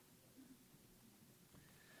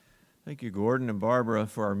Thank you, Gordon and Barbara,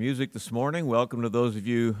 for our music this morning. Welcome to those of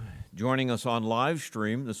you joining us on live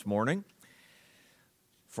stream this morning.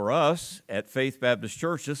 For us at Faith Baptist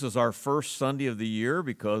Church, this is our first Sunday of the year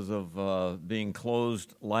because of being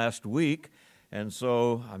closed last week. And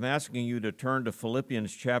so I'm asking you to turn to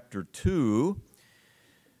Philippians chapter 2.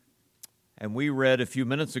 And we read a few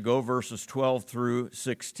minutes ago verses 12 through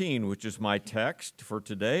 16, which is my text for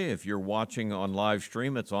today. If you're watching on live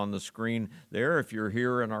stream, it's on the screen there. If you're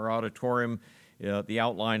here in our auditorium, the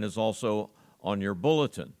outline is also on your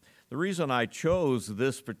bulletin. The reason I chose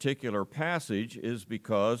this particular passage is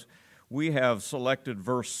because we have selected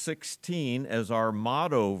verse 16 as our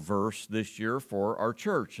motto verse this year for our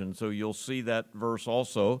church. And so you'll see that verse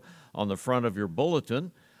also on the front of your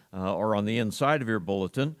bulletin or on the inside of your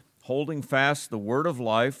bulletin. Holding fast the word of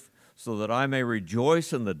life, so that I may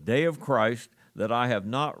rejoice in the day of Christ, that I have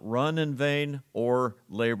not run in vain or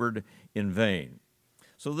labored in vain.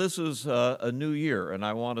 So this is a new year, and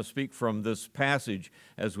I want to speak from this passage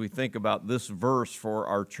as we think about this verse for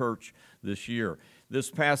our church this year.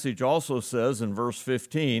 This passage also says in verse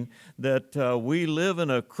 15 that we live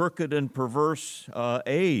in a crooked and perverse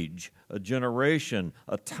age, a generation,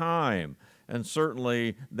 a time. And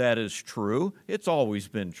certainly that is true. It's always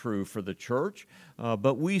been true for the church,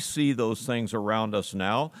 but we see those things around us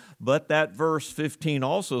now. But that verse 15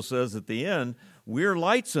 also says at the end, we're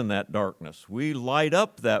lights in that darkness. We light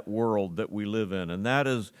up that world that we live in, and that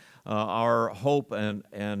is our hope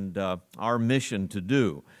and our mission to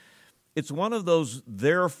do. It's one of those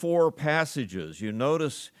therefore passages. You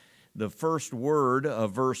notice the first word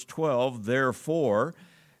of verse 12, therefore,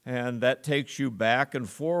 and that takes you back and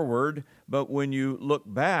forward. But when you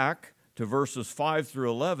look back to verses 5 through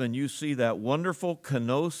 11, you see that wonderful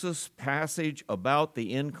kenosis passage about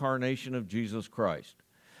the incarnation of Jesus Christ,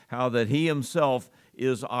 how that he himself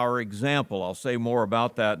is our example. I'll say more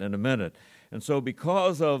about that in a minute. And so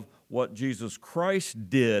because of what Jesus Christ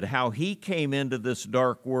did, how he came into this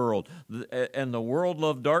dark world, and the world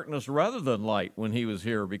loved darkness rather than light when he was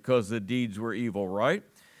here because the deeds were evil, right?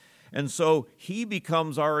 And so he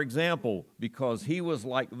becomes our example because he was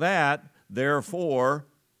like that, therefore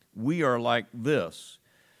we are like this.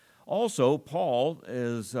 Also, Paul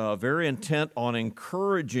is very intent on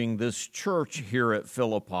encouraging this church here at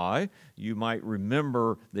Philippi. You might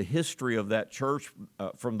remember the history of that church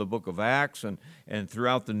from the book of Acts and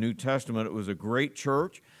throughout the New Testament. It was a great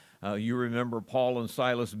church. You remember Paul and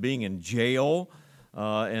Silas being in jail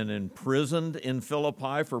and imprisoned in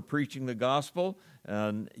Philippi for preaching the gospel.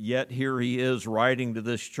 And yet here he is writing to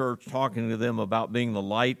this church, talking to them about being the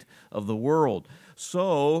light of the world.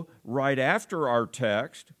 So right after our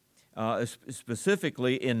text,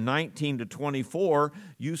 specifically in 19 to 24,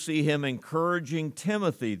 you see him encouraging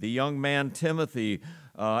Timothy, the young man Timothy,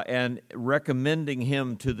 and recommending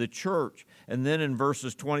him to the church. And then in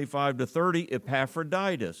verses 25 to 30,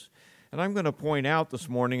 Epaphroditus. And I'm going to point out this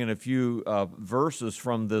morning in a few verses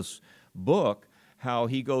from this book how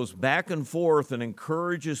he goes back and forth and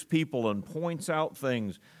encourages people and points out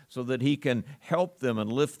things so that he can help them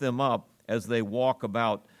and lift them up as they walk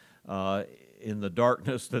about in the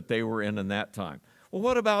darkness that they were in that time. Well,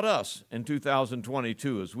 what about us in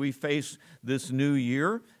 2022? As we face this new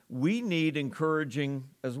year, we need encouraging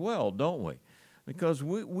as well, don't we? Because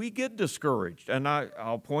we get discouraged. And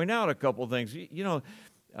I'll point out a couple things. You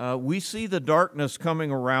know, we see the darkness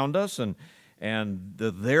coming around us, and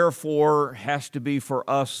the therefore has to be for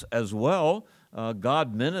us as well.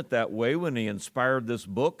 God meant it that way when he inspired this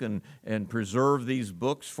book and preserved these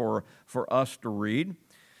books for us to read.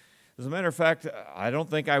 As a matter of fact, I don't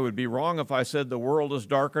think I would be wrong if I said the world is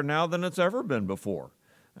darker now than it's ever been before.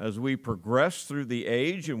 As we progress through the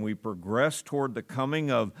age and we progress toward the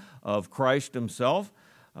coming of Christ himself,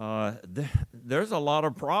 there's a lot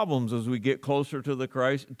of problems as we get closer to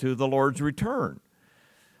the Lord's return.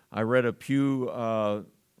 I read a Pew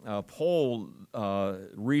poll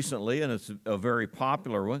recently, and it's a very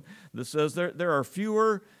popular one, that says there are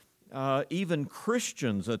fewer even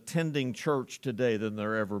Christians attending church today than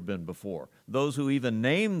there ever been before, those who even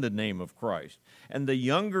name the name of Christ. And the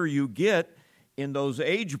younger you get in those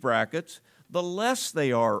age brackets, the less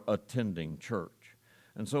they are attending church.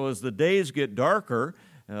 And so as the days get darker,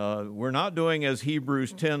 we're not doing, as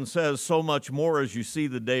Hebrews 10 says, so much more as you see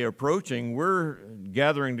the day approaching. We're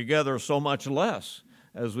gathering together so much less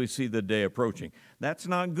as we see the day approaching. That's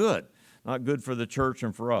not good for the church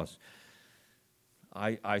and for us.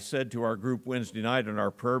 I said to our group Wednesday night in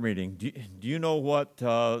our prayer meeting, do you know what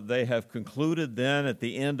they have concluded then at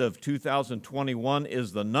the end of 2021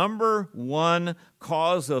 is the number one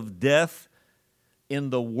cause of death in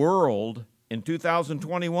the world in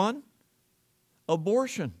 2021?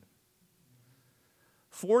 Abortion.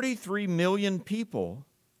 43 million people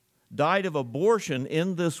died of abortion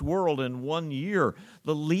in this world in 1 year.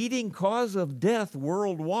 The leading cause of death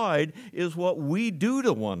worldwide is what we do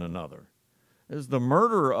to one another, is the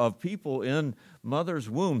murder of people in mothers'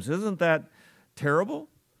 wombs. Isn't that terrible?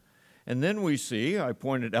 And then we see, I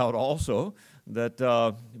pointed out also,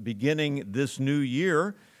 that beginning this new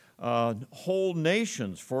year, whole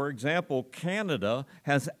nations, for example, Canada,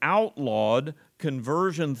 has outlawed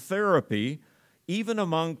conversion therapy even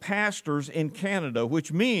among pastors in Canada,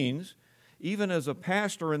 which means even as a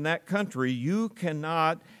pastor in that country, you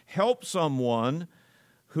cannot help someone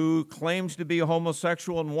who claims to be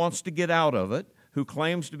homosexual and wants to get out of it, who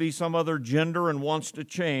claims to be some other gender and wants to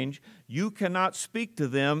change. You cannot speak to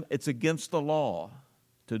them. It's against the law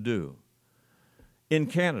to do in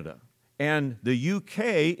Canada. And the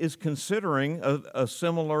UK is considering a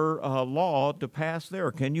similar law to pass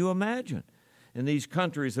there. Can you imagine? In these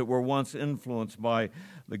countries that were once influenced by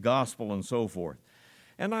the gospel and so forth.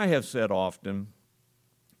 And I have said often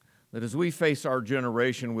that as we face our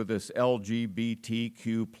generation with this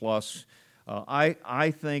LGBTQ plus,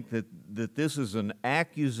 I think that this is an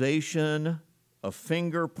accusation, a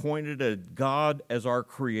finger pointed at God as our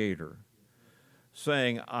creator,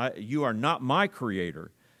 saying, you are not my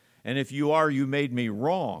creator, and if you are, you made me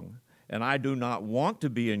wrong. And I do not want to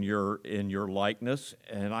be in your likeness,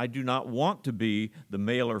 and I do not want to be the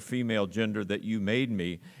male or female gender that you made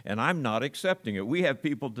me, and I'm not accepting it. We have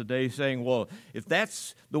people today saying, well, if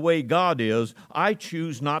that's the way God is, I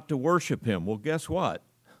choose not to worship him. Well, guess what?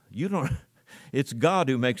 It's God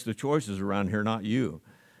who makes the choices around here, not you.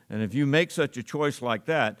 And if you make such a choice like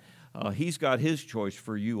that, he's got his choice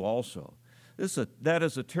for you also. That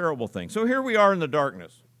is a terrible thing. So here we are in the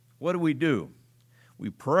darkness. What do? We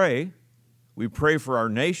pray. We pray for our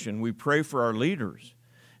nation. We pray for our leaders.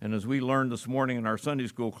 And as we learned this morning in our Sunday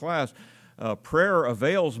school class, prayer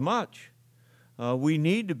avails much. We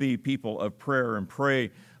need to be people of prayer and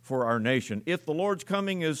pray for our nation. If the Lord's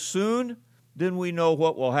coming is soon, then we know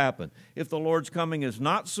what will happen. If the Lord's coming is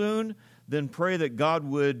not soon, then pray that God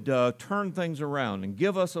would turn things around and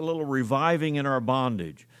give us a little reviving in our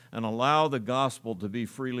bondage and allow the gospel to be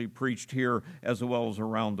freely preached here as well as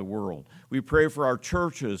around the world. We pray for our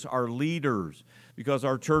churches, our leaders, because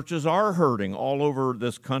our churches are hurting all over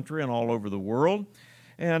this country and all over the world.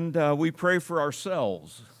 And we pray for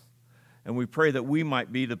ourselves, and we pray that we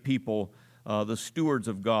might be the people, the stewards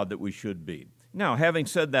of God that we should be. Now, having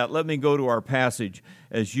said that, let me go to our passage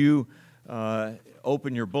as you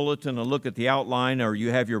open your bulletin and look at the outline, or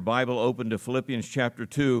you have your Bible open to Philippians chapter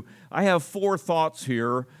 2. I have 4 thoughts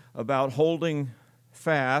here about holding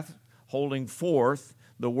forth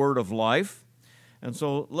the word of life. And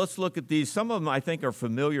so let's look at these. Some of them I think are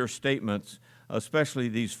familiar statements, especially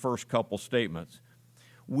these first couple statements.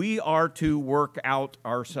 We are to work out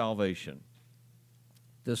our salvation.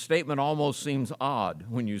 This statement almost seems odd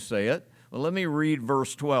when you say it. Well, let me read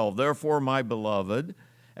verse 12. Therefore, my beloved,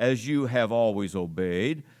 as you have always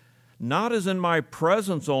obeyed, not as in my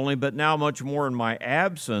presence only, but now much more in my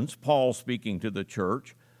absence, Paul speaking to the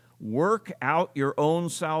church, work out your own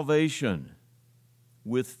salvation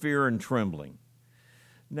with fear and trembling.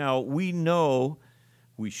 Now, we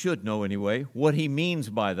should know anyway, what he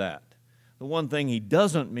means by that. The one thing he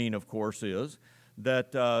doesn't mean, of course, is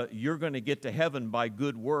that you're going to get to heaven by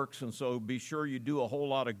good works, and so be sure you do a whole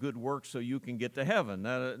lot of good works so you can get to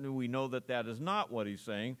heaven. We know that is not what he's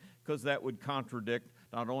saying, because that would contradict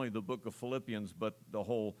not only the book of Philippians, but the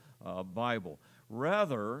whole Bible.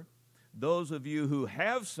 Rather, those of you who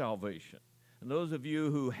have salvation, and those of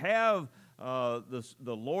you who have the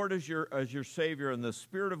Lord as your Savior and the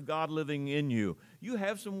Spirit of God living in you, you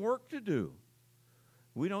have some work to do.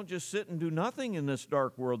 We don't just sit and do nothing in this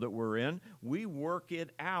dark world that we're in. We work it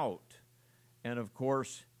out. And of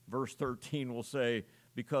course, verse 13 will say,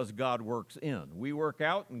 because God works in. We work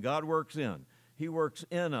out and God works in. He works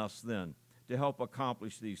in us then to help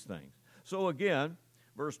accomplish these things. So again,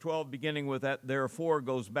 verse 12, beginning with that, therefore,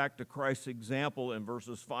 goes back to Christ's example in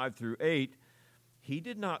verses 5 through 8. He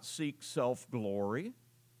did not seek self-glory.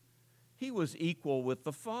 He was equal with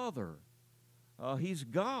the Father. He's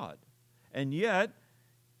God. And yet,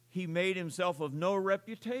 he made himself of no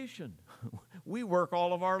reputation. We work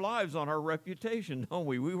all of our lives on our reputation, don't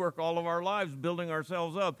we? We work all of our lives building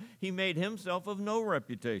ourselves up. He made himself of no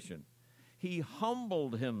reputation. He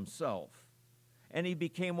humbled himself, and he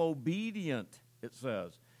became obedient, it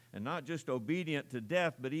says. And not just obedient to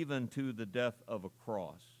death, but even to the death of a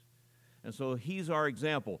cross. And so he's our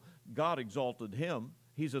example. God exalted him.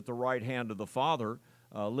 He's at the right hand of the Father,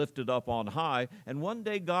 lifted up on high. And one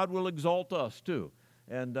day God will exalt us too.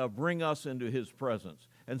 and bring us into His presence.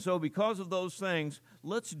 And so because of those things,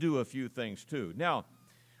 let's do a few things too. Now,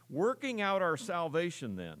 working out our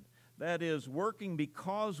salvation then, that is, working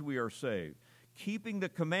because we are saved, keeping the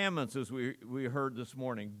commandments as we heard this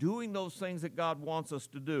morning, doing those things that God wants us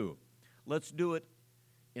to do. Let's do it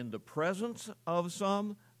in the presence of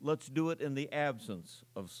some. Let's do it in the absence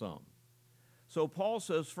of some. So Paul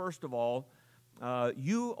says, first of all,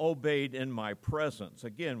 you obeyed in my presence.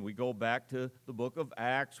 Again, we go back to the book of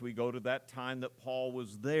Acts. We go to that time that Paul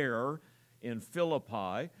was there in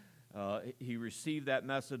Philippi. He received that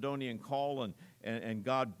Macedonian call, and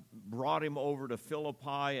God brought him over to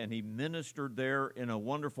Philippi, and he ministered there in a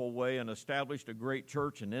wonderful way and established a great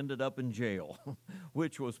church and ended up in jail,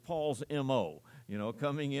 which was Paul's M.O.,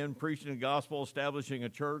 coming in, preaching the gospel, establishing a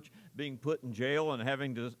church, being put in jail, and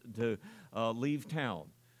having to leave town,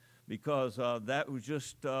 because that was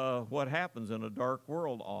just what happens in a dark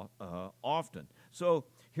world often. So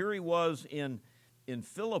here he was in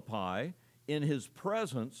Philippi, in his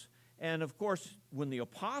presence. And of course, when the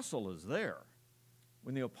apostle is there,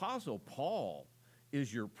 when the apostle Paul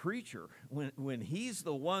is your preacher, when he's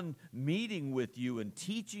the one meeting with you and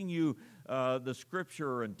teaching you the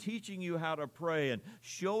scripture and teaching you how to pray and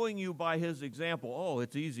showing you by his example,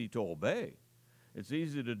 it's easy to obey. It's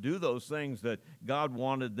easy to do those things that God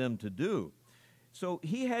wanted them to do. So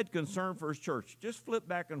he had concern for his church. Just flip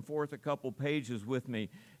back and forth a couple pages with me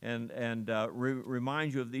and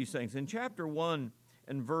remind you of these things. In chapter 1,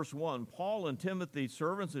 in verse 1, Paul and Timothy,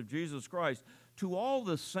 servants of Jesus Christ, to all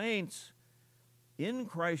the saints in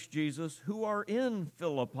Christ Jesus who are in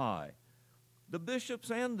Philippi, the bishops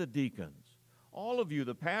and the deacons, all of you,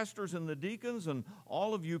 the pastors and the deacons, and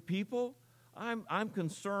all of you people, I'm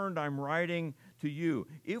concerned, I'm writing to you.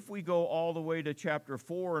 If we go all the way to chapter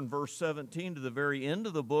 4 and verse 17 to the very end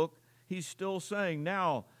of the book, he's still saying,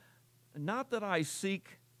 now, not that I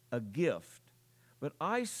seek a gift, but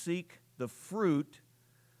I seek the fruit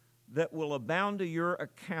that will abound to your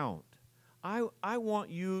account. I want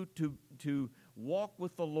you to walk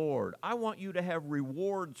with the Lord. I want you to have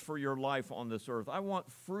rewards for your life on this earth. I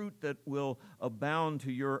want fruit that will abound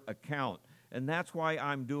to your account. And that's why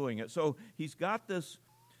I'm doing it. So he's got this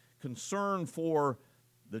concern for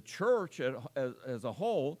the church as a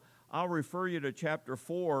whole. I'll refer you to chapter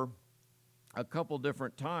 4 a couple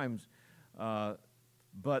different times.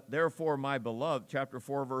 But therefore, my beloved, chapter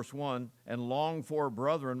 4, verse 1, and long for,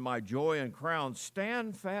 brethren, my joy and crown,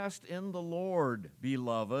 stand fast in the Lord,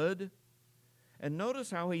 beloved. And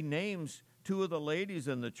notice how he names two of the ladies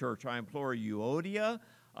in the church. I implore Euodia,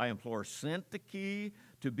 I implore Syntyche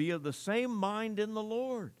to be of the same mind in the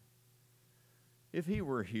Lord. If he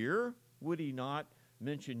were here, would he not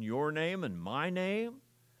mention your name and my name?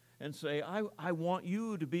 And say, I want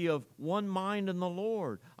you to be of one mind in the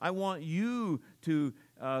Lord. I want you to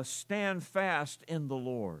stand fast in the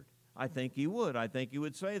Lord. I think he would. I think he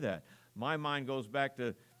would say that. My mind goes back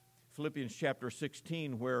to Philippians chapter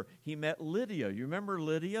 16, where he met Lydia. You remember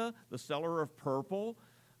Lydia, the seller of purple?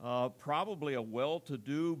 Probably a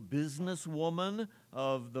well-to-do businesswoman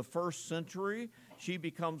of the first century. She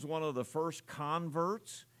becomes one of the first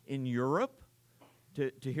converts in Europe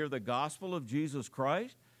to hear the gospel of Jesus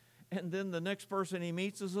Christ. And then the next person he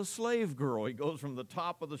meets is a slave girl. He goes from the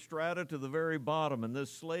top of the strata to the very bottom. And this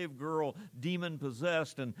slave girl,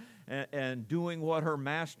 demon-possessed and doing what her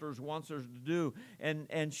masters wants her to do.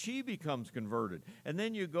 And she becomes converted. And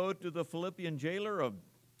then you go to the Philippian jailer, a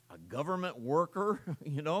government worker,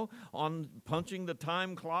 on punching the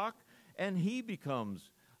time clock. And he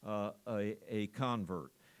becomes a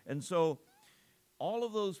convert. And so all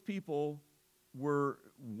of those people were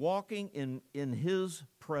walking in his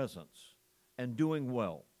presence and doing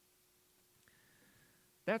well.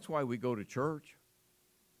 That's why we go to church.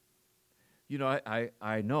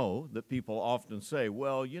 I know that people often say,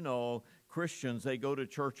 well, Christians, they go to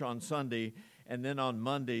church on Sunday, and then on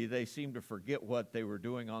Monday they seem to forget what they were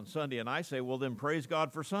doing on Sunday. And I say, well, then praise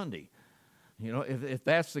God for Sunday. If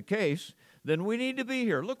that's the case, then we need to be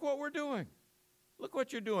here. Look what we're doing. Look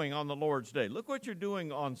what you're doing on the Lord's Day. Look what you're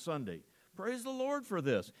doing on Sunday. Praise the Lord for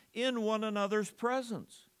this, in one another's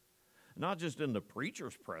presence. Not just in the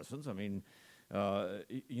preacher's presence,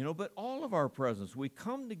 but all of our presence. We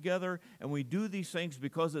come together and we do these things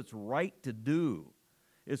because it's right to do.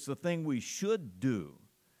 It's the thing we should do.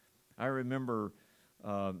 I remember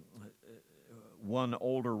one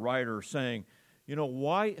older writer saying,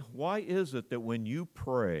 why is it that when you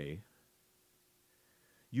pray,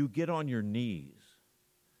 you get on your knees?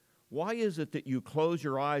 Why is it that you close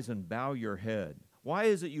your eyes and bow your head? Why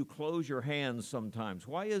is it you close your hands sometimes?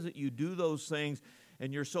 Why is it you do those things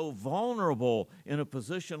and you're so vulnerable in a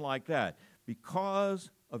position like that?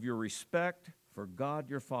 because of your respect for God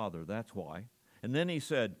your Father. That's why. And then he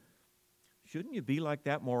said, shouldn't you be like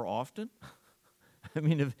that more often? I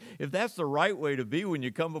mean, if that's the right way to be when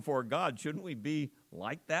you come before God, shouldn't we be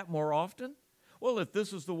like that more often? Well, if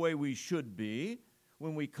this is the way we should be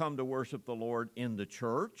when we come to worship the Lord in the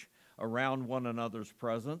church, around one another's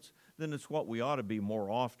presence, then it's what we ought to be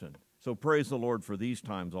more often. So praise the Lord for these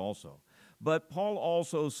times also. But Paul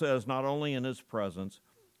also says, not only in his presence,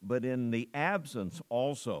 but in the absence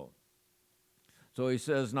also. So he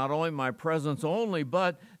says, not only my presence only,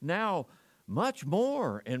 but now much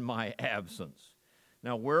more in my absence.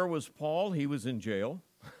 Now, where was Paul? He was in jail,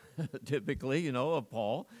 typically, of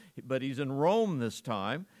Paul. But he's in Rome this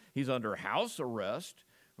time. He's under house arrest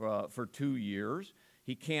for 2 years.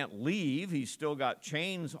 He can't leave. He's still got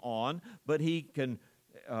chains on, but he can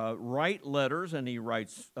write letters, and he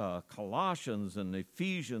writes Colossians and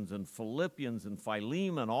Ephesians and Philippians and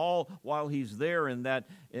Philemon, all while he's there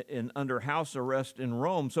under house arrest in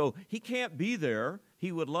Rome. So he can't be there.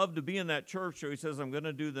 He would love to be in that church, so he says, I'm going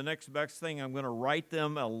to do the next best thing. I'm going to write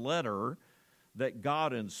them a letter that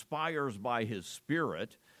God inspires by his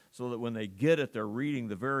Spirit, so that when they get it, they're reading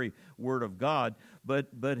the very Word of God. But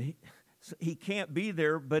he can't be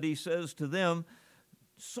there, but he says to them,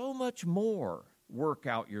 so much more work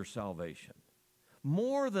out your salvation.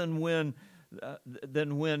 More than when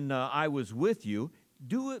I was with you,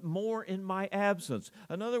 do it more in my absence.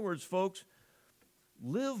 In other words, folks,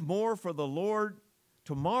 live more for the Lord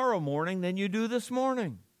tomorrow morning than you do this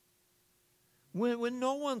morning. When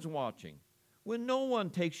no one's watching, when no one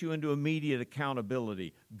takes you into immediate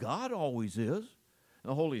accountability, God always is.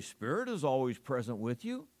 The Holy Spirit is always present with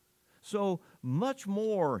you. So much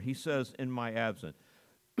more, he says, in my absence.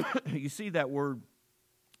 You see that word,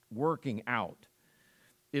 working out.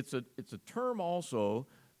 It's a term also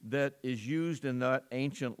that is used in that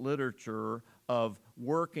ancient literature of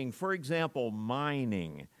working. For example,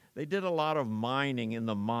 mining. They did a lot of mining in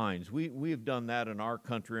the mines. We have done that in our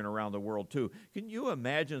country and around the world too. Can you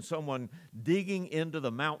imagine someone digging into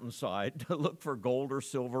the mountainside to look for gold or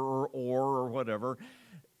silver or ore or whatever?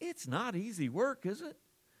 It's not easy work, is it?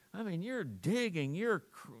 I mean, you're digging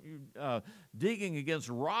against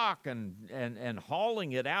rock and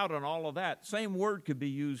hauling it out and all of that. Same word could be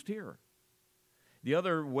used here. The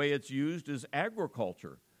other way it's used is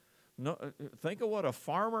agriculture. No, think of what a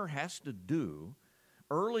farmer has to do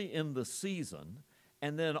early in the season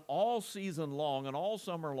and then all season long and all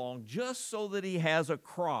summer long just so that he has a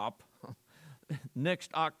crop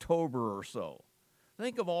next October or so.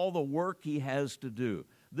 Think of all the work he has to do.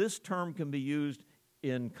 This term can be used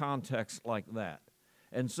in context like that.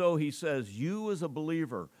 And so he says, you as a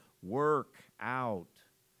believer, work out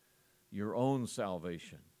your own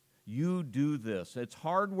salvation. You do this. It's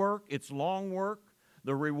hard work. It's long work.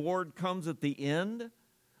 The reward comes at the end,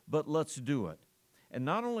 but let's do it. And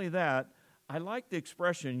not only that, I like the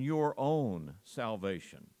expression, your own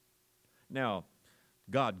salvation. Now,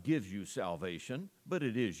 God gives you salvation, but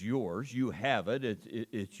it is yours. You have it.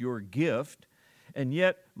 It's your gift. And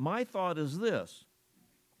yet, my thought is this.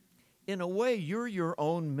 In a way, you're your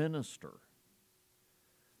own minister.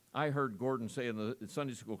 I heard Gordon say in the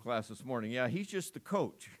Sunday school class this morning, yeah, he's just the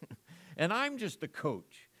coach. And I'm just the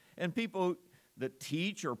coach. And people that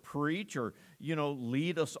teach or preach or,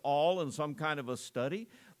 lead us all in some kind of a study.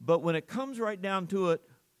 But when it comes right down to it,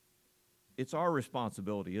 it's our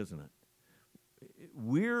responsibility, isn't it?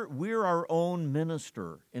 We're our own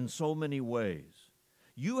minister in so many ways.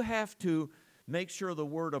 You have to make sure the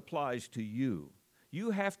word applies to you.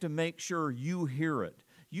 You have to make sure you hear it.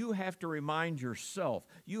 You have to remind yourself.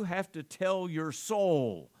 You have to tell your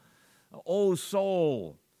soul, oh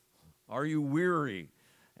soul, are you weary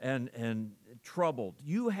and troubled?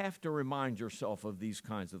 You have to remind yourself of these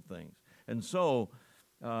kinds of things. And so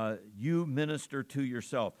you minister to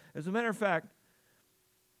yourself. As a matter of fact,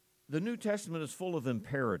 the New Testament is full of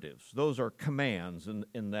imperatives. Those are commands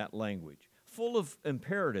in that language. Full of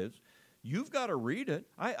imperatives. You've got to read it.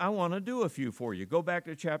 I want to do a few for you. Go back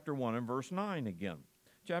to chapter 1 and verse 9 again.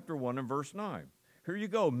 Chapter 1 and verse 9. Here you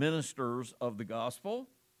go, ministers of the gospel.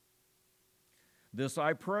 This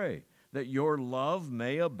I pray, that your love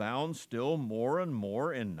may abound still more and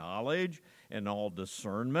more in knowledge and all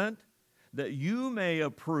discernment, that you may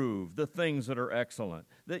approve the things that are excellent,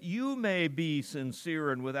 that you may be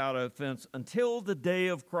sincere and without offense until the day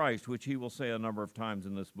of Christ, which he will say a number of times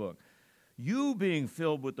in this book. You being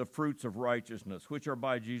filled with the fruits of righteousness, which are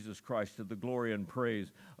by Jesus Christ, to the glory and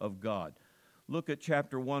praise of God. Look at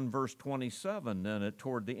chapter 1, verse 27, then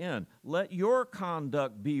toward the end. Let your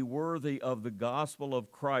conduct be worthy of the gospel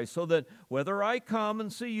of Christ, so that whether I come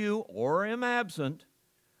and see you or am absent,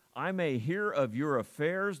 I may hear of your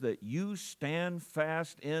affairs, that you stand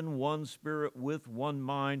fast in one spirit with one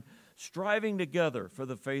mind, striving together for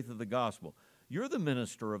the faith of the gospel. You're the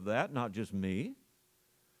minister of that, not just me.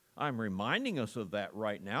 I'm reminding us of that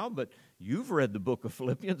right now, but you've read the book of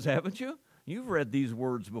Philippians, haven't you? You've read these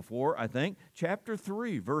words before, I think. Chapter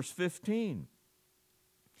 3, verse 15.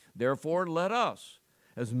 Therefore, let us,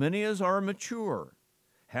 as many as are mature,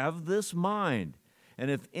 have this mind.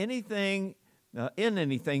 And if anything, in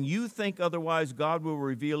anything you think otherwise, God will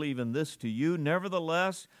reveal even this to you.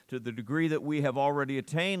 Nevertheless, to the degree that we have already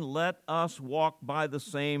attained, let us walk by the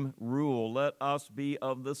same rule. Let us be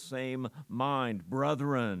of the same mind.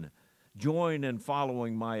 Brethren, join in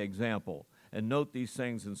following my example, and note these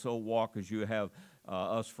things, and so walk as you have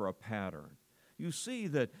us for a pattern. You see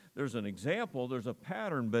that there's an example, there's a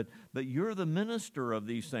pattern, but you're the minister of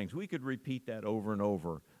these things. We could repeat that over and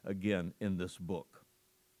over again in this book.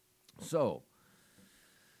 So,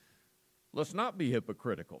 let's not be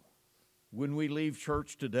hypocritical. When we leave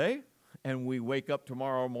church today and we wake up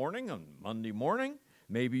tomorrow morning, on Monday morning,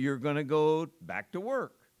 maybe you're going to go back to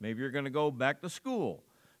work. Maybe you're going to go back to school.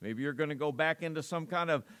 Maybe you're going to go back into some kind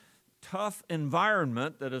of tough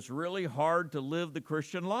environment that is really hard to live the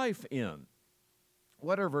Christian life in.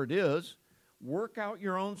 Whatever it is, work out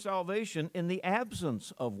your own salvation in the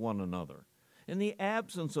absence of one another, in the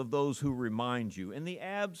absence of those who remind you, in the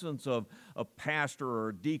absence of a pastor or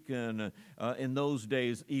a deacon, in those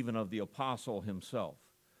days even of the apostle himself.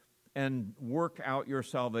 And work out your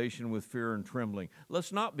salvation with fear and trembling.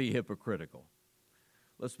 Let's not be hypocritical.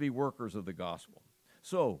 Let's be workers of the gospel.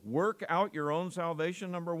 So, work out your own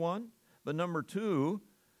salvation, number one. But number two,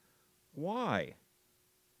 why?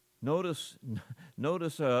 Notice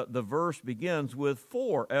the verse begins with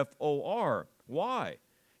for, F-O-R. Why?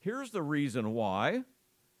 Here's the reason why.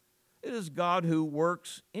 It is God who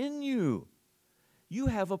works in you. You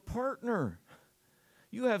have a partner.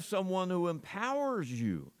 You have someone who empowers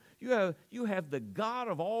you. You have the God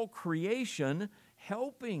of all creation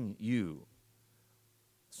helping you.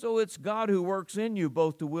 So it's God who works in you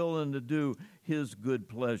both to will and to do His good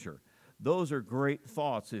pleasure. Those are great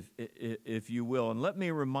thoughts, if you will. And let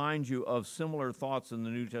me remind you of similar thoughts in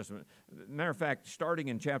the New Testament. Matter of fact, starting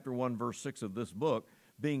in chapter 1, verse 6 of this book,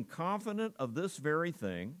 being confident of this very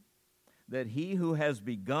thing, that he who has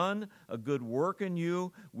begun a good work in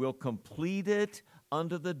you will complete it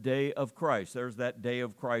unto the day of Christ. There's that day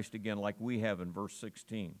of Christ again, like we have in verse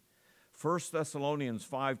 16. 1 Thessalonians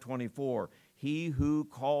 5:24, he who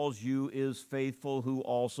calls you is faithful, who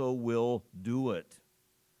also will do it.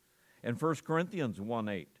 And 1 Corinthians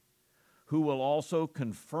 1:8, who will also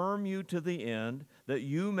confirm you to the end, that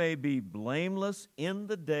you may be blameless in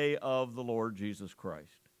the day of the Lord Jesus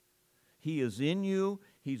Christ. He is in you,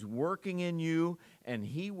 He's working in you, and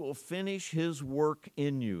He will finish His work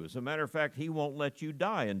in you. As a matter of fact, He won't let you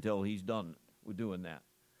die until He's done with doing that.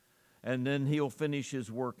 And then He'll finish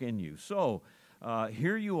His work in you. So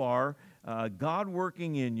here you are, God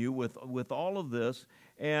working in you with all of this,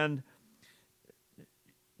 and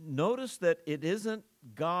notice that it isn't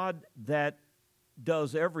God that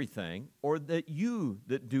does everything or that you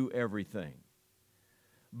that do everything.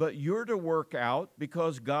 But you're to work out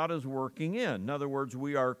because God is working in. In other words,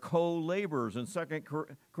 we are co-laborers. In 2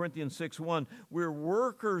 Corinthians 6:1, we're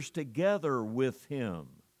workers together with Him.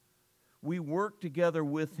 We work together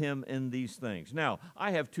with Him in these things. Now,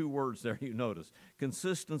 I have two words there, you notice,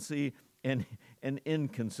 consistency and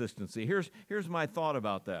inconsistency. Here's my thought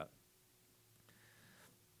about that.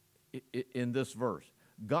 In this verse,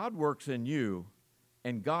 God works in you,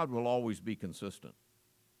 and God will always be consistent.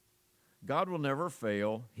 God will never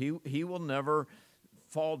fail. He will never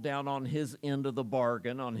fall down on His end of the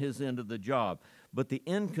bargain, on His end of the job. But the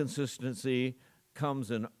inconsistency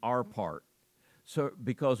comes in our part. So,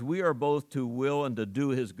 because we are both to will and to do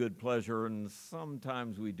His good pleasure, and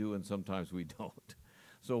sometimes we do and sometimes we don't.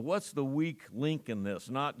 So what's the weak link in this?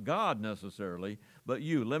 Not God necessarily, but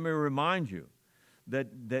you. Let me remind you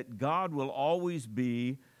that God will always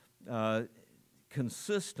be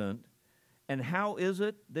consistent. And how is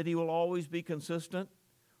it that He will always be consistent?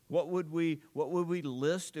 What would we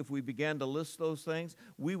list if we began to list those things?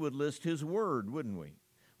 We would list His Word, wouldn't we?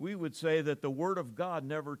 We would say that the Word of God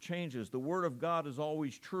never changes. The Word of God is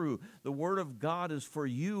always true. The Word of God is for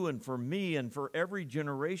you and for me and for every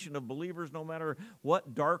generation of believers, no matter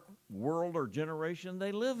what dark world or generation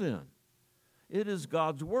they live in. It is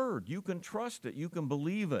God's Word. You can trust it. You can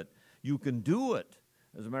believe it. You can do it.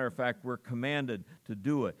 As a matter of fact, we're commanded to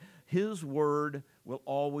do it. His Word will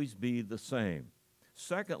always be the same.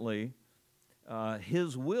 Secondly,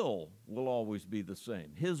 His will always be the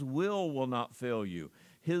same. His will not fail you.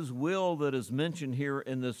 His will that is mentioned here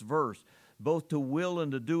in this verse, both to will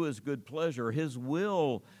and to do His good pleasure, His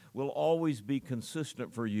will always be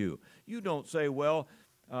consistent for you. You don't say, well,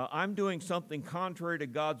 I'm doing something contrary to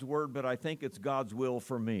God's word, but I think it's God's will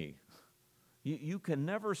for me. You can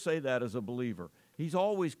never say that as a believer. He's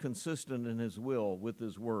always consistent in His will with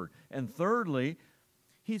His word. And thirdly,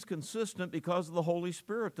 He's consistent because of the Holy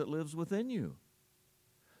Spirit that lives within you.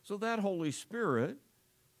 So that Holy Spirit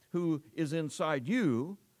who is inside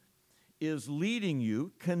you is leading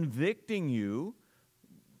you, convicting you,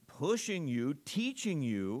 pushing you, teaching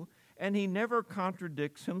you, and He never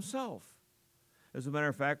contradicts Himself. As a matter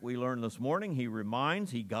of fact, we learned this morning, He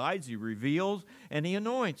reminds, He guides, He reveals, and He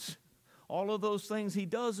anoints. All of those things He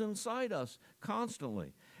does inside us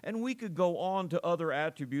constantly. And we could go on to other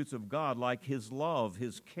attributes of God like His love,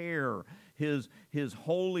 His care, His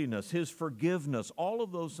holiness, His forgiveness. All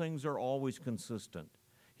of those things are always consistent.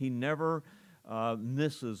 He never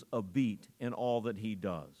misses a beat in all that He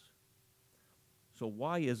does. So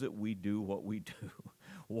why is it we do what we do?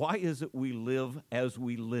 Why is it we live as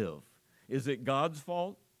we live? Is it God's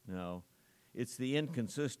fault? No. It's the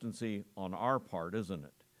inconsistency on our part, isn't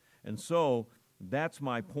it? And so that's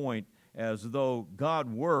my point. As though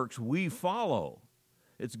God works, we follow.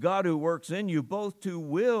 It's God who works in you both to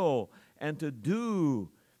will and to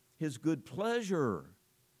do His good pleasure.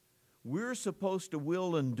 We're supposed to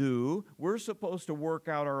will and do. We're supposed to work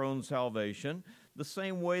out our own salvation the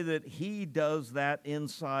same way that He does that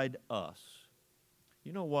inside us.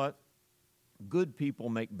 You know what? Good people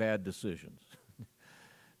make bad decisions.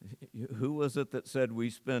 Who was it that said we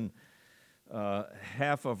spend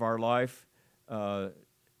half of our life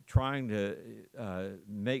trying to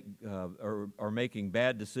making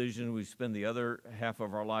bad decisions? We spend the other half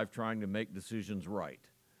of our life trying to make decisions right.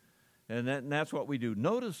 And that's what we do.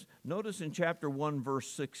 Notice in chapter 1,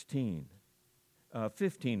 verse 15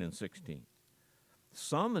 and 16.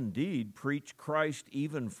 Some indeed preach Christ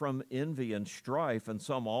even from envy and strife, and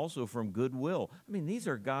some also from goodwill. I mean, these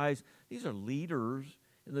are leaders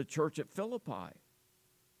in the church at Philippi.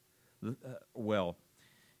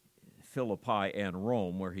 Philippi and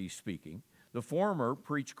Rome, where he's speaking. The former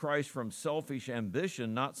preach Christ from selfish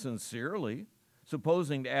ambition, not sincerely,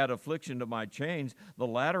 supposing to add affliction to my chains. The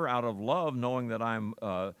latter out of love, knowing that I'm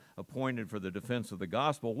appointed for the defense of the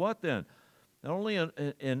gospel. What then? Not only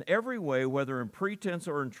in every way, whether in pretense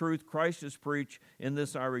or in truth, Christ is preached. In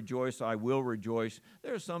this I rejoice, I will rejoice.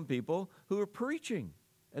 There are some people who are preaching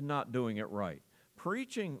and not doing it right,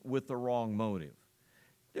 preaching with the wrong motive.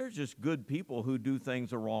 There's just good people who do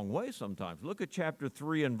things the wrong way sometimes. Look at chapter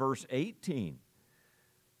 3 and verse 18.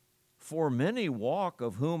 For many walk,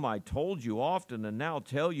 of whom I told you often and now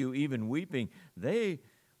tell you even weeping, they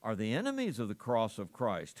are the enemies of the cross of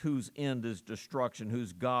Christ, whose end is destruction,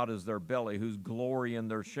 whose God is their belly, whose glory in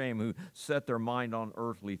their shame, who set their mind on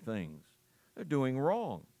earthly things. They're doing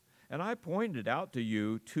wrong. And I pointed out to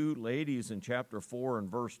you two ladies in chapter 4 and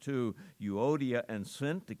verse 2, Euodia and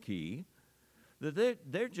Syntyche, that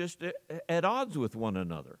they're just at odds with one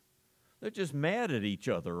another. They're just mad at each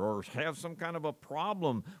other or have some kind of a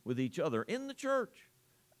problem with each other in the church.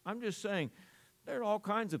 I'm just saying, there are all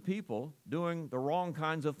kinds of people doing the wrong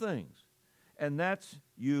kinds of things. And that's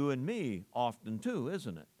you and me often too,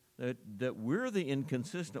 isn't it? That we're the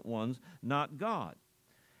inconsistent ones, not God.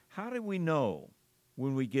 How do we know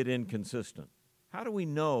when we get inconsistent? How do we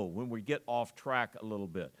know when we get off track a little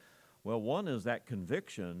bit? Well, one is that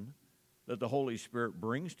conviction that the Holy Spirit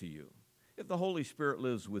brings to you. If the Holy Spirit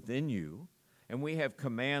lives within you and we have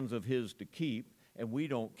commands of His to keep and we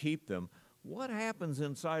don't keep them, what happens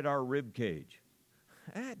inside our rib cage?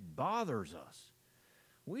 That bothers us.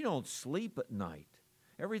 We don't sleep at night.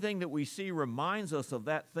 Everything that we see reminds us of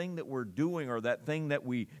that thing that we're doing or that thing that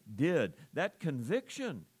we did. That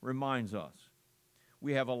conviction reminds us.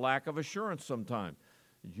 We have a lack of assurance sometimes.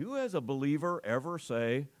 Did you as a believer ever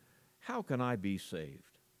say, how can I be saved?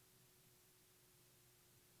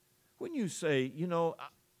 When you say,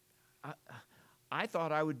 I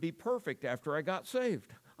thought I would be perfect after I got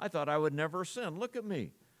saved. I thought I would never sin. Look at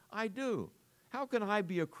me. I do. How can I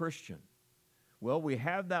be a Christian? Well, we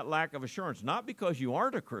have that lack of assurance, not because you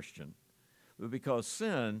aren't a Christian, but because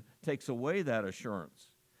sin takes away that assurance.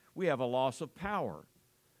 We have a loss of power.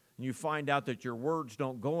 And you find out that your words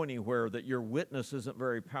don't go anywhere, that your witness isn't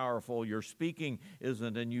very powerful, your speaking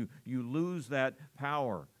isn't, and you lose that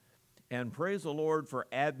power. And praise the Lord for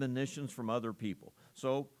admonitions from other people.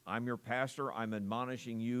 So I'm your pastor. I'm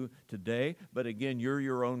admonishing you today. But again, you're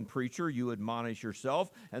your own preacher. You admonish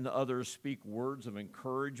yourself, and the others speak words of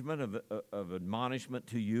encouragement, of admonishment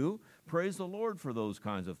to you. Praise the Lord for those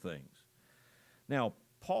kinds of things. Now,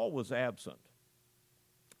 Paul was absent.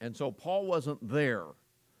 And so Paul wasn't there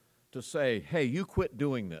to say, hey, you quit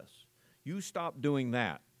doing this. You stop doing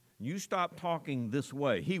that. You stop talking this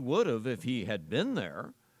way. He would have if he had been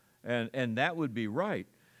there, and that would be right.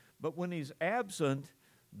 But when he's absent,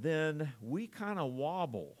 then we kind of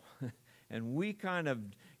wobble, and we kind of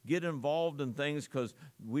get involved in things because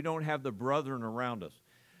we don't have the brethren around us.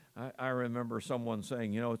 I remember someone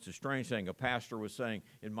saying, it's a strange thing. A pastor was saying,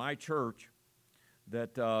 in my church,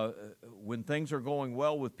 that when things are going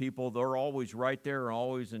well with people, they're always right there,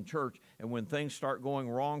 always in church. And when things start going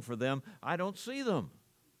wrong for them, I don't see them.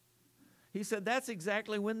 He said that's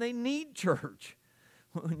exactly when they need church.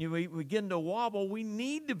 When we begin to wobble, we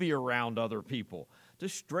need to be around other people to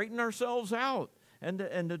straighten ourselves out and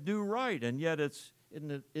to do right. And yet it's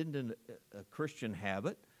in a Christian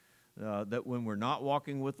habit that when we're not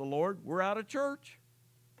walking with the Lord, we're out of church.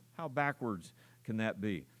 How backwards can that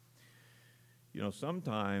be?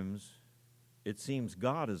 Sometimes it seems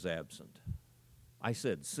God is absent. I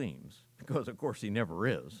said seems, because of course he never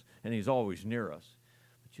is, and he's always near us.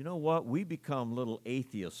 But you know what? We become little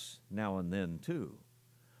atheists now and then too.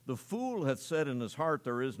 The fool hath said in his heart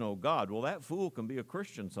there is no God. Well, that fool can be a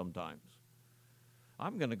Christian sometimes.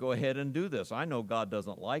 I'm going to go ahead and do this. I know God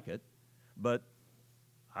doesn't like it, but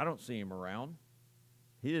I don't see him around.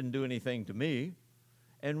 He didn't do anything to me.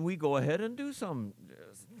 And we go ahead and do something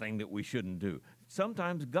that we shouldn't do.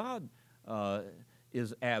 Sometimes God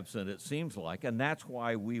is absent, it seems like, and that's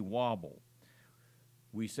why we wobble.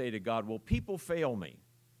 We say to God, well, people fail me.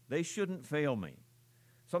 They shouldn't fail me.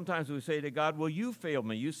 Sometimes we say to God, well, you failed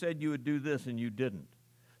me. You said you would do this and you didn't.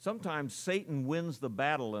 Sometimes Satan wins the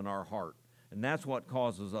battle in our heart, and that's what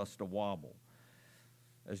causes us to wobble.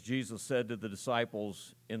 As Jesus said to the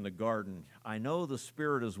disciples in the garden, I know the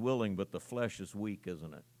spirit is willing, but the flesh is weak,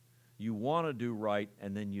 isn't it? You want to do right,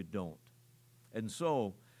 and then you don't. And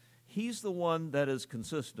so, he's the one that is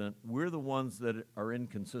consistent. We're the ones that are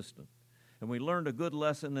inconsistent. And we learned a good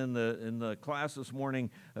lesson in the class this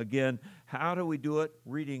morning. Again, how do we do it?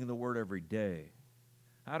 Reading the Word every day.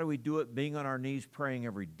 How do we do it? Being on our knees, praying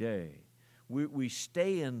every day. We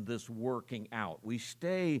stay in this working out. We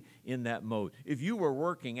stay in that mode. If you were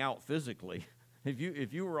working out physically,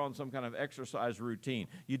 if you were on some kind of exercise routine,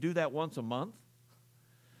 you do that once a month?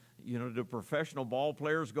 Do professional ball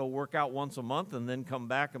players go work out once a month and then come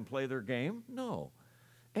back and play their game? No.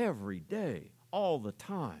 Every day, all the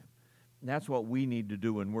time. And that's what we need to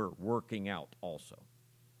do when we're working out also.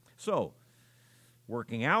 So,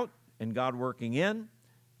 working out and God working in,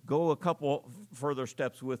 go a couple further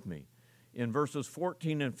steps with me. In verses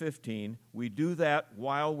 14 and 15, we do that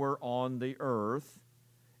while we're on the earth.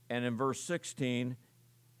 And in verse 16,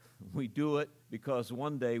 we do it because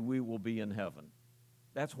one day we will be in heaven.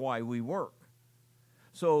 That's why we work.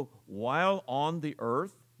 So while on the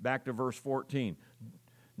earth, back to verse 14,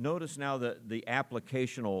 notice now the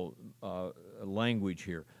applicational language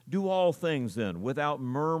here. Do all things then without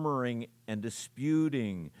murmuring and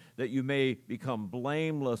disputing, that you may become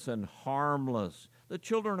blameless and harmless, the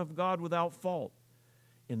children of God without fault,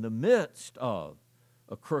 in the midst of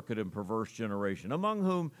a crooked and perverse generation, among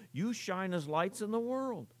whom you shine as lights in the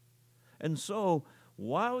world. And so,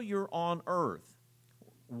 while you're on earth,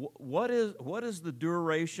 what is the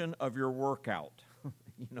duration of your workout?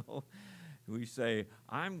 We say,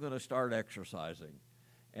 I'm going to start exercising.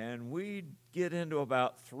 And we get into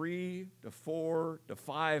about 3 to 4 to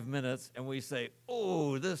 5 minutes, and we say,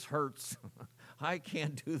 oh, this hurts. I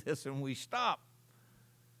can't do this, and we stop.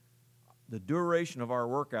 The duration of our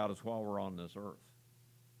workout is while we're on this earth.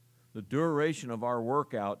 The duration of our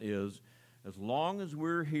workout is as long as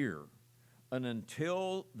we're here and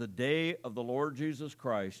until the day of the Lord Jesus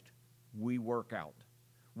Christ, we work out.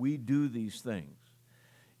 We do these things.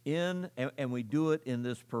 And we do it in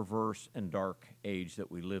this perverse and dark age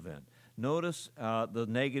that we live in. Notice the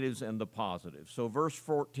negatives and the positives. So verse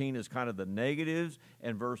 14 is kind of the negatives,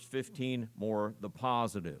 and verse 15 more the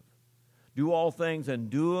positive. Do all things and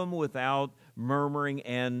do them without murmuring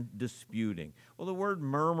and disputing. Well, the word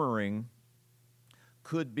murmuring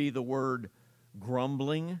could be the word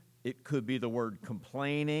grumbling. It could be the word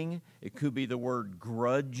complaining. It could be the word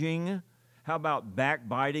grudging. How about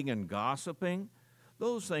backbiting and gossiping?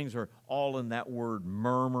 Those things are all in that word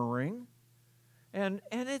murmuring. And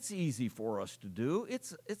it's easy for us to do.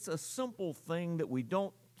 It's a simple thing that we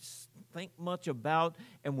don't think much about,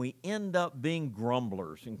 and we end up being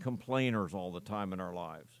grumblers and complainers all the time in our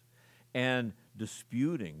lives. And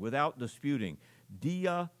disputing, without disputing,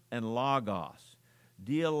 dia and logos.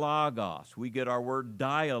 Dialogos, we get our word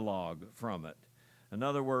dialogue from it. In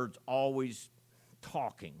other words, always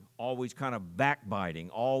talking, always kind of backbiting,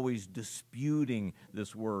 always disputing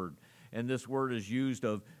this word. and this word is used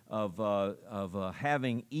of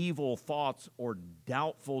having evil thoughts or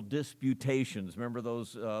doubtful disputations. Remember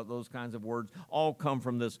those kinds of words? All come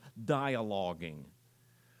from this dialoguing.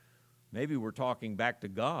 Maybe we're talking back to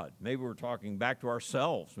God. Maybe we're talking back to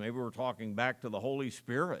ourselves. Maybe we're talking back to the Holy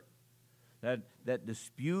Spirit. That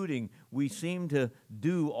disputing we seem to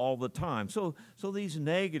do all the time. So these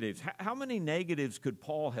negatives, how many negatives could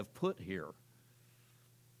Paul have put here?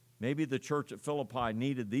 Maybe the church at Philippi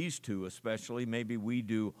needed these two especially. Maybe we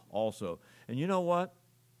do also. And you know what?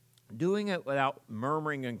 Doing it without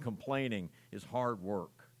murmuring and complaining is hard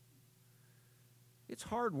work. It's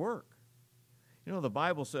hard work. You know, the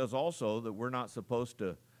Bible says also that we're not supposed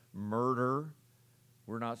to murder.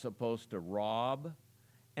 We're not supposed to rob.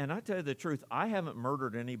 And I tell you the truth, I haven't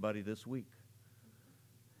murdered anybody this week.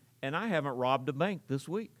 And I haven't robbed a bank this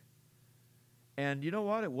week. And you know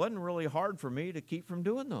what? It wasn't really hard for me to keep from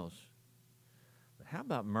doing those. But how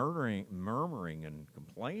about murmuring and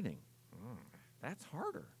complaining? That's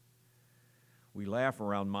harder. We laugh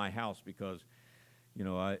around my house because, you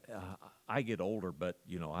know, I get older, but,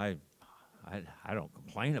 you know, I don't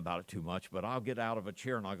complain about it too much, but I'll get out of a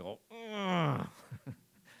chair and I'll go, ugh.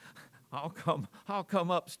 I'll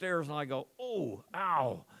come upstairs and I go, oh,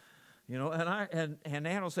 ow. You know, and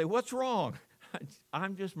Ann will say, what's wrong?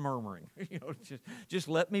 I'm just murmuring. You know, just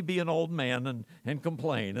let me be an old man and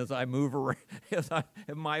complain as I move around, as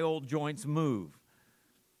my old joints move.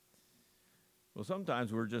 Well,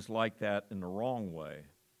 sometimes we're just like that in the wrong way.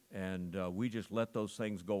 And we just let those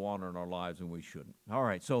things go on in our lives, and we shouldn't. All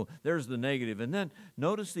right, so there's the negative. And then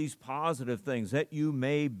notice these positive things, that you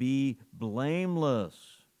may be blameless.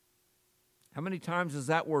 How many times does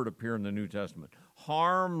that word appear in the New Testament?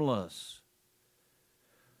 Harmless.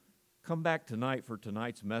 Come back tonight for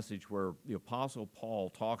tonight's message where the Apostle Paul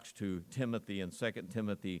talks to Timothy in 2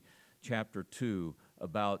 Timothy chapter 2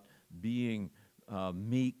 about being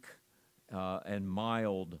meek and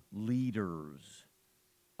mild leaders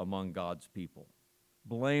among God's people.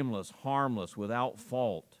 Blameless, harmless, without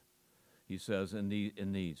fault, he says in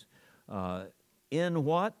these. In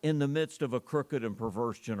what? In the midst of a crooked and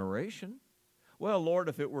perverse generation. Well, Lord,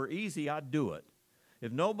 if it were easy, I'd do it.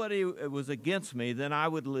 If nobody was against me, then I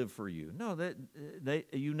would live for you. No,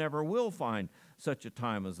 you never will find such a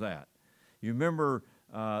time as that. You remember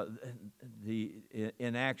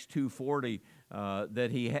in Acts 2:40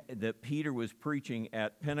 that Peter was preaching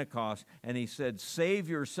at Pentecost, and he said, "Save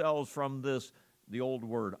yourselves from this," the old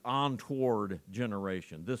word, untoward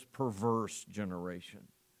generation, this perverse generation.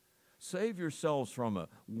 Save yourselves from it.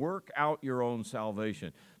 Work out your own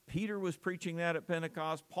salvation. Peter was preaching that at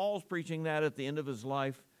Pentecost. Paul's preaching that at the end of his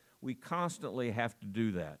life. We constantly have to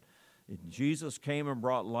do that. Jesus came and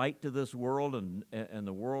brought light to this world, and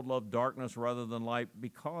the world loved darkness rather than light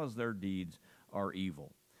because their deeds are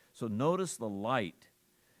evil. So notice the light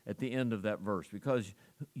at the end of that verse, because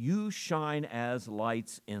you shine as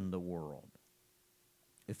lights in the world.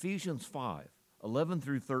 Ephesians 5:11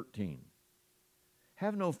 through 13.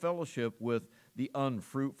 Have no fellowship with the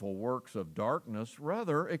unfruitful works of darkness,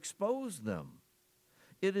 rather expose them.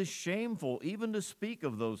 It is shameful even to speak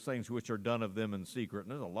of those things which are done of them in secret.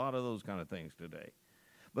 And there's a lot of those kind of things today.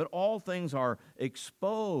 But all things are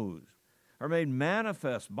exposed, are made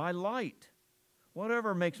manifest by light.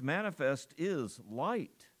 Whatever makes manifest is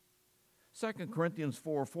light. 2 Corinthians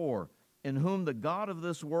 4:4, in whom the God of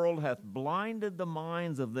this world hath blinded the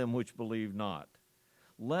minds of them which believe not,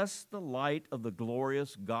 lest the light of the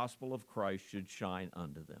glorious gospel of Christ should shine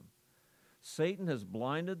unto them. Satan has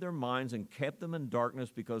blinded their minds and kept them in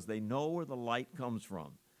darkness because they know where the light comes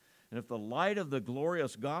from. And if the light of the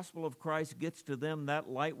glorious gospel of Christ gets to them, that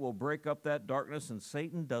light will break up that darkness, and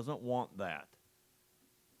Satan doesn't want that.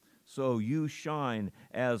 So you shine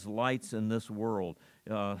as lights in this world.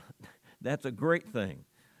 That's a great thing.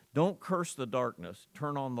 Don't curse the darkness.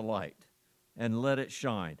 Turn on the light and let it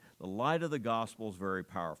shine. The light of the gospel is very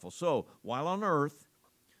powerful. So while on earth,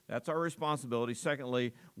 that's our responsibility.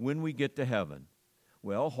 Secondly, when we get to heaven,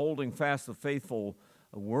 well, holding fast the faithful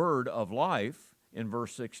word of life in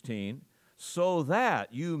verse 16, so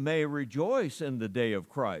that you may rejoice in the day of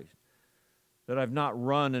Christ, that I've not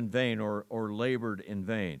run in vain or labored in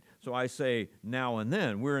vain. So I say now and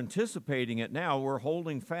then. We're anticipating it now. We're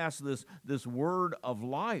holding fast this word of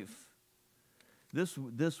life.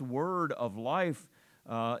 This word of life,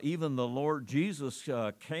 even the Lord Jesus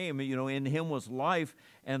came, in him was life,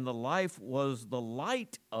 and the life was the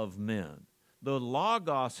light of men. The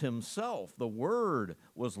Logos himself, the word,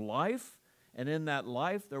 was life, and in that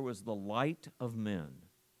life there was the light of men.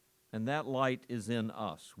 And that light is in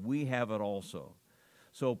us. We have it also.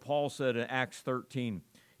 So Paul said in Acts 13,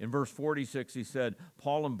 In verse 46, he said,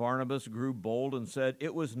 Paul and Barnabas grew bold and said,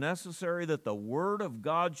 "It was necessary that the word of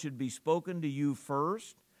God should be spoken to you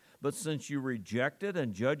first, but since you reject it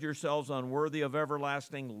and judge yourselves unworthy of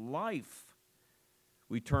everlasting life,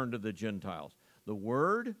 we turn to the Gentiles." The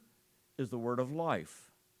word is the word of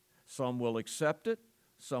life. Some will accept it,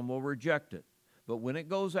 some will reject it. But when it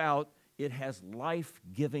goes out, it has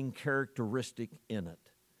life-giving characteristic in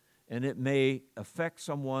it. And it may affect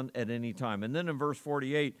someone at any time. And then in verse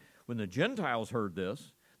 48, when the Gentiles heard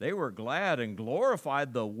this, they were glad and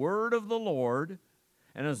glorified the word of the Lord,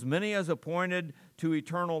 and as many as appointed to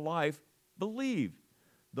eternal life believed.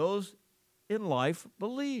 Those in life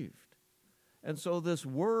believed. And so this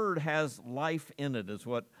word has life in it, is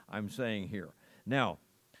what I'm saying here. Now,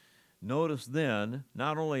 notice then,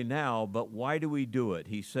 not only now, but why do we do it?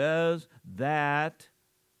 He says that,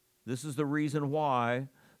 this is the reason why,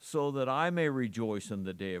 so that I may rejoice in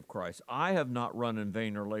the day of Christ. I have not run in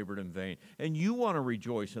vain or labored in vain. And you want to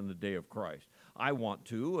rejoice in the day of Christ. I want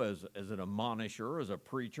to, as an admonisher, as a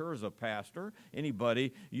preacher, as a pastor,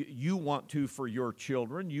 anybody. You want to for your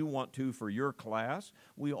children. You want to for your class.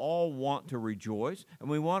 We all want to rejoice. And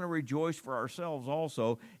we want to rejoice for ourselves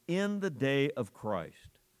also in the day of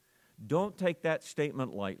Christ. Don't take that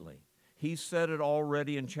statement lightly. He said it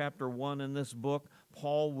already in chapter 1 in this book.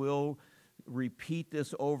 Paul will repeat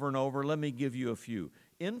this over and over. Let me give you a few.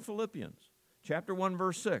 In Philippians, chapter 1,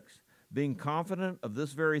 verse 6, being confident of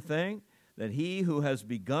this very thing, that he who has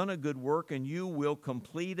begun a good work in you will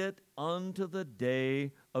complete it unto the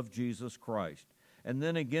day of Jesus Christ. And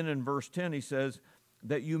then again in verse 10, he says,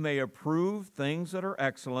 that you may approve things that are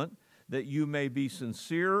excellent, that you may be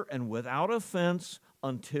sincere and without offense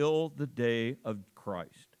until the day of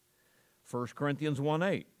Christ. 1 Corinthians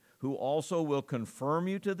 1:8, who also will confirm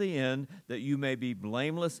you to the end, that you may be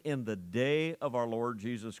blameless in the day of our Lord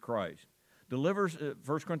Jesus Christ.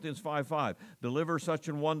 1 Corinthians 5:5, deliver such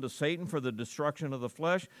an one to Satan for the destruction of the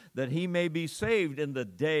flesh, that he may be saved in the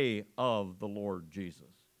day of the Lord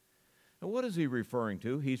Jesus. Now what is he referring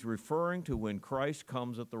to? He's referring to when Christ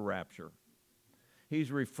comes at the rapture.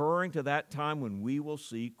 He's referring to that time when we will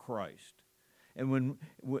see Christ. And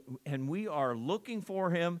we are looking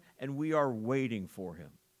for him and we are waiting for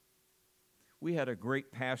him. We had a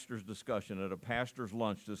great pastor's discussion at a pastor's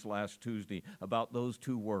lunch this last Tuesday about those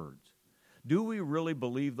two words. Do we really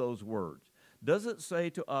believe those words? Does it say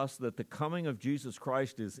to us that the coming of Jesus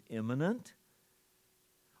Christ is imminent?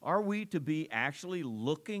 Are we to be actually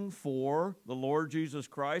looking for the Lord Jesus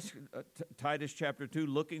Christ, Titus chapter 2,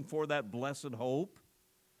 looking for that blessed hope?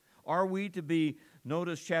 Are we to be,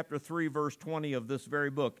 notice chapter 3, verse 20 of this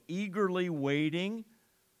very book, eagerly waiting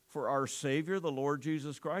for our Savior, the Lord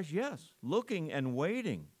Jesus Christ? Yes, looking and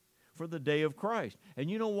waiting for the day of Christ. And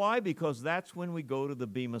you know why? Because that's when we go to the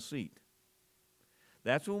Bema seat.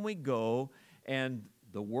 That's when we go and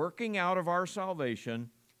the working out of our salvation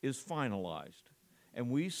is finalized. And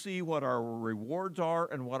we see what our rewards are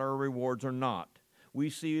and what our rewards are not. We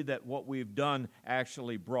see that what we've done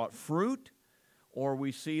actually brought fruit, or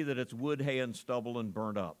we see that it's wood, hay, and stubble and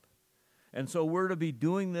burnt up. And so we're to be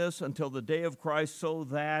doing this until the day of Christ, so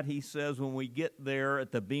that, he says, when we get there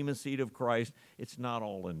at the Bema seat of Christ, it's not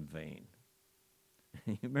all in vain.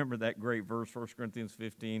 You remember that great verse, 1 Corinthians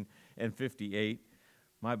 15 and 58?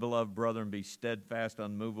 My beloved brethren, be steadfast,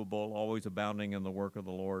 unmovable, always abounding in the work of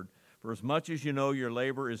the Lord. For as much as you know your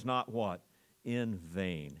labor is not what? In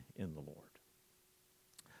vain in the Lord.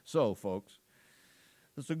 So, folks,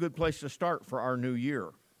 this is a good place to start for our new year.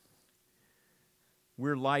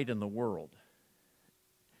 We're light in the world.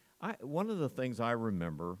 One of the things I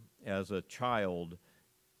remember as a child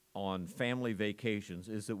on family vacations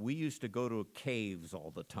is that we used to go to caves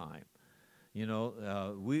all the time. You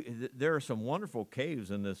know, there are some wonderful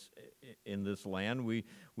caves in this land. We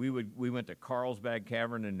went to Carlsbad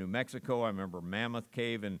Cavern in New Mexico. I remember Mammoth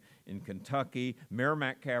Cave in Kentucky,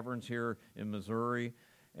 Merrimack Caverns here in Missouri,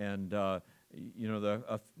 and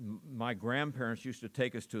my grandparents used to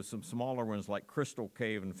take us to some smaller ones like Crystal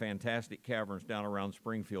Cave and Fantastic Caverns down around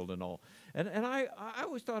Springfield and all. And I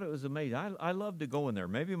always thought it was amazing. I loved to go in there.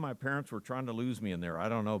 Maybe my parents were trying to lose me in there. I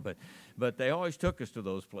don't know, but they always took us to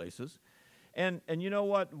those places. And you know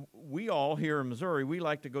what? We all here in Missouri, we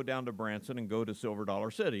like to go down to Branson and go to Silver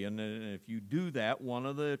Dollar City. And if you do that, one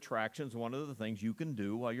of the attractions, one of the things you can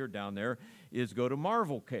do while you're down there is go to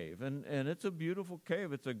Marvel Cave. And it's a beautiful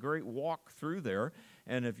cave. It's a great walk through there.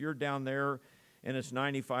 And if you're down there and it's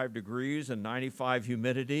 95 degrees and 95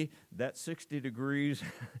 humidity, that 60 degrees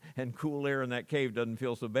and cool air in that cave doesn't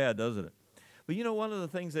feel so bad, doesn't it? But you know, one of the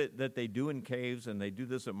things that they do in caves, and they do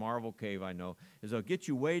this at Marvel Cave, I know, is they'll get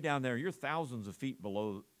you way down there. You're thousands of feet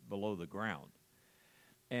below the ground.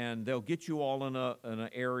 and they'll get you all in an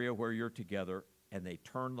area where you're together, and they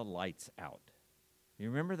turn the lights out. You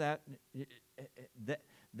remember that?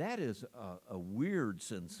 That is a weird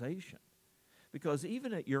sensation, because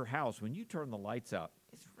even at your house, when you turn the lights out,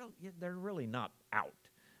 they're really not out.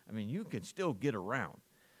 I mean, you can still get around.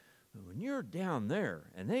 But when you're down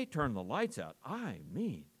there and they turn the lights out,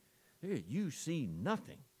 you see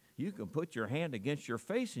nothing. You can put your hand against your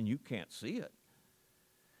face and you can't see it.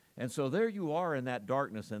 And so there you are in that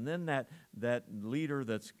darkness, and then that leader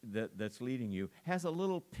that's leading you has a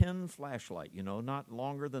little pin flashlight, not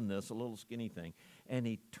longer than this, a little skinny thing, and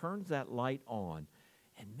he turns that light on,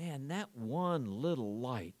 and man, that one little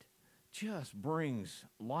light just brings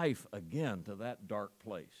life again to that dark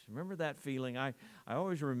place. Remember that feeling? I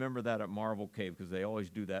always remember that at Marvel Cave, because they always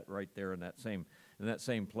do that right there in that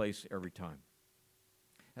same place every time.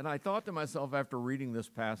 And I thought to myself after reading this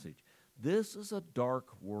passage, this is a dark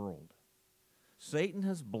world. Satan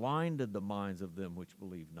has blinded the minds of them which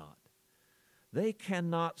believe not. They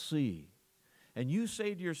cannot see. And you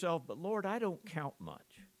say to yourself, but Lord, I don't count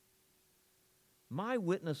much. My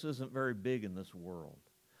witness isn't very big in this world.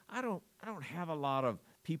 I don't have a lot of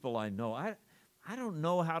people I know. I don't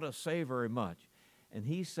know how to say very much. And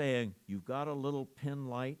he's saying, you've got a little pin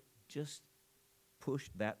light, just push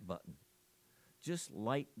that button. Just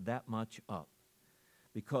light that much up.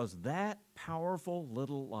 Because that powerful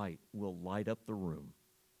little light will light up the room.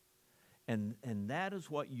 And that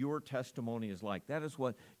is what your testimony is like. That is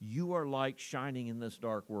what you are like shining in this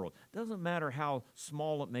dark world. Doesn't matter how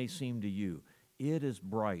small it may seem to you. It is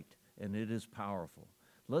bright and it is powerful.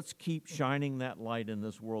 Let's keep shining that light in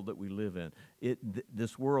this world that we live in.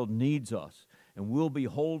 This world needs us. And we'll be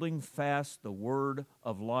holding fast the word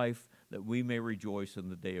of life that we may rejoice in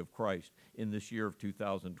the day of Christ in this year of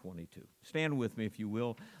 2022. Stand with me if you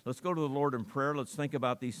will. Let's go to the Lord in prayer. Let's think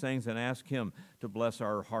about these things and ask Him to bless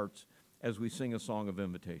our hearts as we sing a song of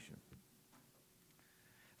invitation.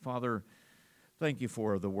 Father, thank you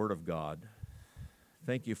for the Word of God.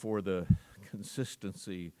 Thank you for the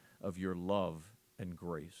consistency of your love and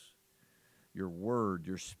grace, your Word,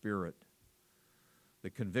 your Spirit, the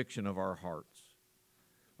conviction of our hearts.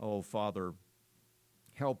 Oh, Father,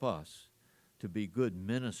 help us to be good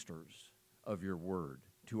ministers of your Word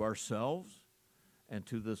to ourselves and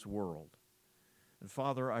to this world. And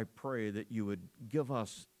Father, I pray that you would give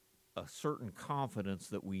us a certain confidence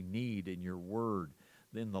that we need in your Word,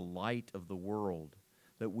 in the light of the world,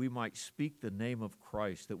 that we might speak the name of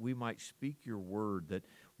Christ, that we might speak your Word, that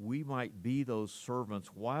we might be those servants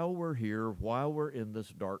while we're here, while we're in this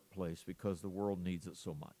dark place, because the world needs it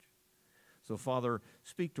so much. So, Father,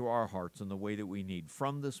 speak to our hearts in the way that we need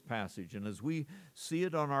from this passage. And as we see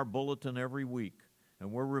it on our bulletin every week,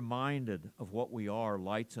 and we're reminded of what we are,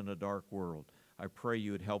 lights in a dark world, I pray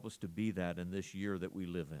you would help us to be that in this year that we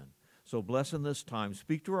live in. So bless in this time.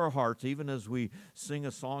 Speak to our hearts, even as we sing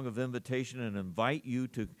a song of invitation and invite you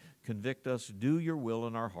to convict us. Do your will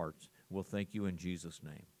in our hearts. We'll thank you in Jesus'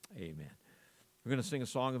 name. Amen. We're going to sing a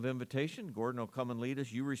song of invitation. Gordon will come and lead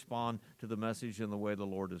us. You respond to the message in the way the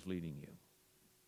Lord is leading you.